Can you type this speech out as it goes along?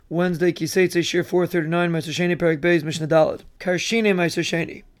Wednesday, Kiseitze, Shir 439, Meiser Sheni, Perek Beis, Mishnah Daled. Karshine Meiser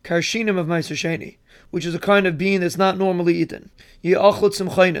Sheni. Karshinim of Meiser Sheni, which is a kind of bean that's not normally eaten. Ye'achlut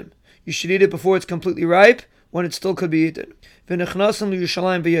Simchainim. You should eat it before it's completely ripe, when it still could be eaten. V'nechnasim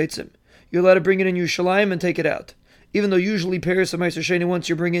l'Yushalayim v'yaitzim. You're allowed to bring it in Yerushalayim and take it out. Even though usually Paris of Meiser Sheni, once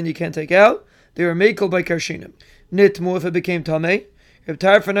you bring in, you can't take out, they are makel by Karshinim. Nitmu, if it became Tameh. Reb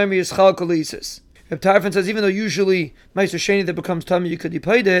Tarfon Yischal Kolisis. Reb Tarfon says, even though usually Meiser Sheni that becomes Tameh, you could be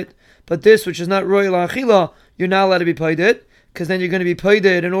paid it, but this, which is not Royal Achila, you're not allowed to be paid it, because then you're going to be paid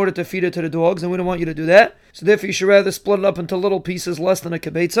it in order to feed it to the dogs, and we don't want you to do that. So therefore you should rather split it up into little pieces less than a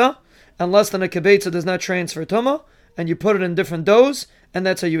kibetza, and less than a kibetza does not transfer tumah, and you put it in different doughs, and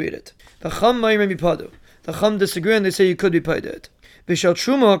that's how you eat it. The Chum Ma'imim Yipadu. The Chum disagree, and they say you could be paid it. B'shal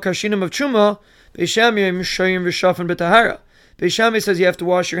Truma, Karshinim of Truma, B'shamim Shayim V'shafin B'tahara. Beishami says you have to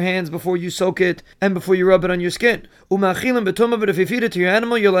wash your hands before you soak it and before you rub it on your skin. U'machilim b'tumah, but if you feed it to your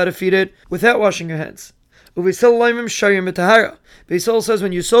animal, you're allowed to feed it without washing your hands. U'visel laimim shayim b'tahara. Beisol says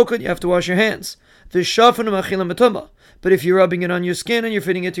when you soak it, you have to wash your hands. V'shafin u'machilim b'tumah. But if you're rubbing it on your skin and you're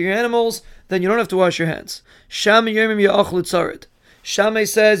feeding it to your animals, then you don't have to wash your hands. Shami yomim ya'achlu tzared. Shammai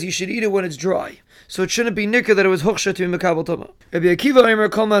says you should eat it when it's dry. So it shouldn't be nikah that it was huksha to be mekabel tumah. Rabbi Akiva Omer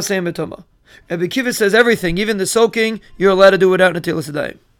kol ma'aseh b'tumah. Rabbi Akiva says everything, even the soaking, you're allowed to do without Netilas Yadayim.